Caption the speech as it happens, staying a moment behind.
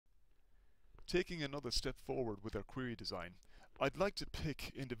Taking another step forward with our query design, I'd like to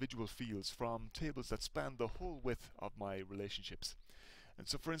pick individual fields from tables that span the whole width of my relationships. And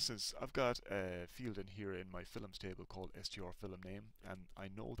so for instance, I've got a field in here in my films table called str film name, and I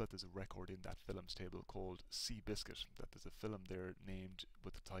know that there's a record in that films table called Seabiscuit, that there's a film there named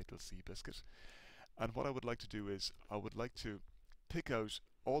with the title Seabiscuit. And what I would like to do is I would like to pick out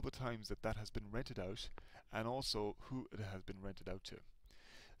all the times that that has been rented out and also who it has been rented out to.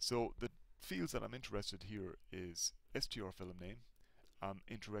 So the fields that I'm interested here is str film name. I'm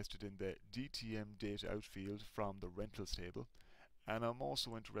interested in the DTM date out field from the rentals table, and I'm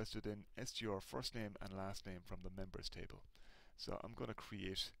also interested in str first name and last name from the members table. So I'm going to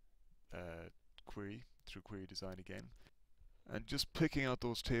create a query through query design again, and just picking out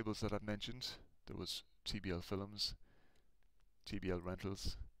those tables that I've mentioned. There was TBL films, TBL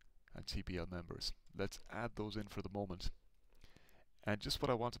rentals, and TBL members. Let's add those in for the moment. And just what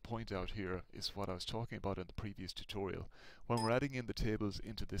I want to point out here is what I was talking about in the previous tutorial. When we're adding in the tables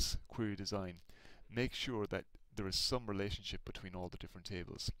into this query design, make sure that there is some relationship between all the different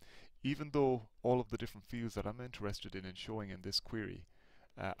tables. Even though all of the different fields that I'm interested in showing in this query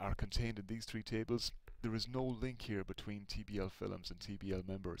are contained in these three tables, there is no link here between TBL films and TBL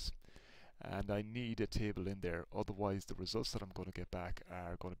members. And I need a table in there, otherwise the results that I'm going to get back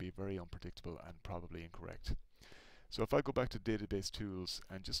are going to be very unpredictable and probably incorrect. So if I go back to database tools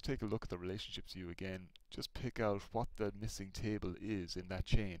and just take a look at the relationships view again, just pick out what the missing table is in that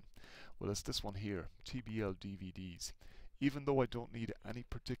chain. Well, it's this one here, TBL DVDs. Even though I don't need any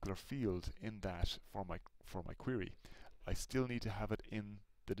particular field in that for my query, I still need to have it in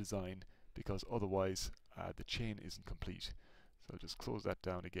the design, because otherwise the chain isn't complete. So I'll just close that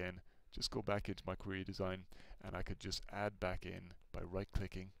down again, just go back into my query design, and I could just add back in by right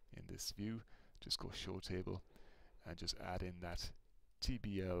clicking in this view, just go show table, and just add in that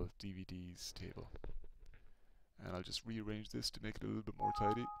TBL DVDs table. And I'll just rearrange this to make it a little bit more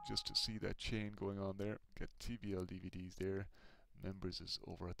tidy, just to see that chain going on there. Get TBL DVDs there, members is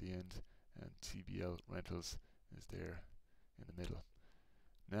over at the end, and TBL rentals is there in the middle.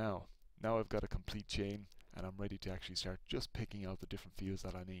 Now I've got a complete chain, and I'm ready to actually start just picking out the different fields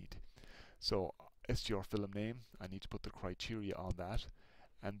that I need. So str film name, I need to put the criteria on that,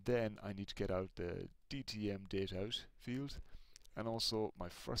 and then I need to get out the DTM date out field, and also my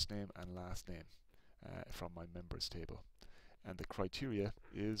first name and last name from my members table. And the criteria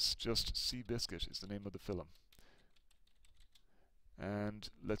is just Seabiscuit is the name of the film. And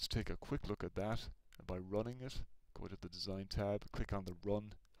let's take a quick look at that. And by running it, go to the design tab, click on the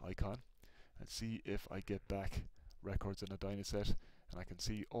run icon, and see if I get back records in a dynaset. And I can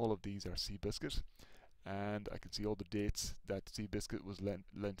see all of these are Seabiscuit, and I can see all the dates that Seabiscuit was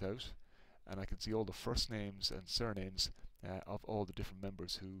lent out, and I can see all the first names and surnames of all the different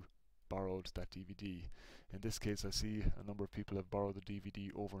members who borrowed that DVD. In this case, I see a number of people have borrowed the DVD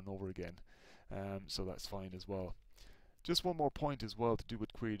over and over again, so that's fine as well. Just one more point as well to do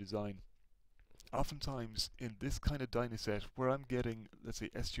with query design. Oftentimes in this kind of dynaset where I'm getting, let's say,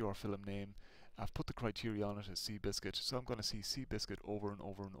 str film name, I've put the criteria on it as Seabiscuit, so I'm going to see Seabiscuit over and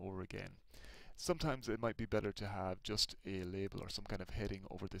over and over again. Sometimes it might be better to have just a label or some kind of heading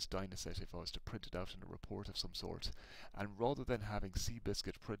over this dynaset if I was to print it out in a report of some sort. And rather than having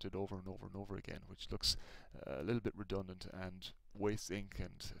Seabiscuit printed over and over and over again, which looks a little bit redundant and wastes ink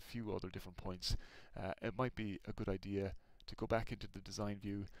and a few other different points, it might be a good idea to go back into the design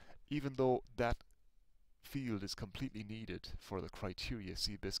view, even though that field is completely needed for the criteria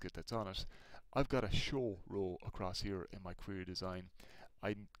Seabiscuit that's on it. I've got a show row across here in my query design.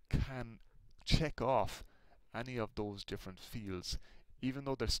 I can check off any of those different fields, even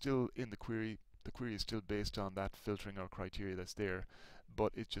though they're still in the query. The query is still based on that filtering or criteria that's there,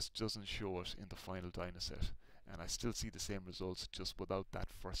 but it just doesn't show it in the final dynaset, and I still see the same results just without that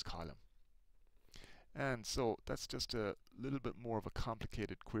first column. And so that's just a little bit more of a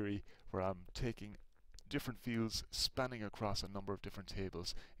complicated query where I'm taking different fields spanning across a number of different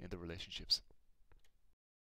tables in the relationships.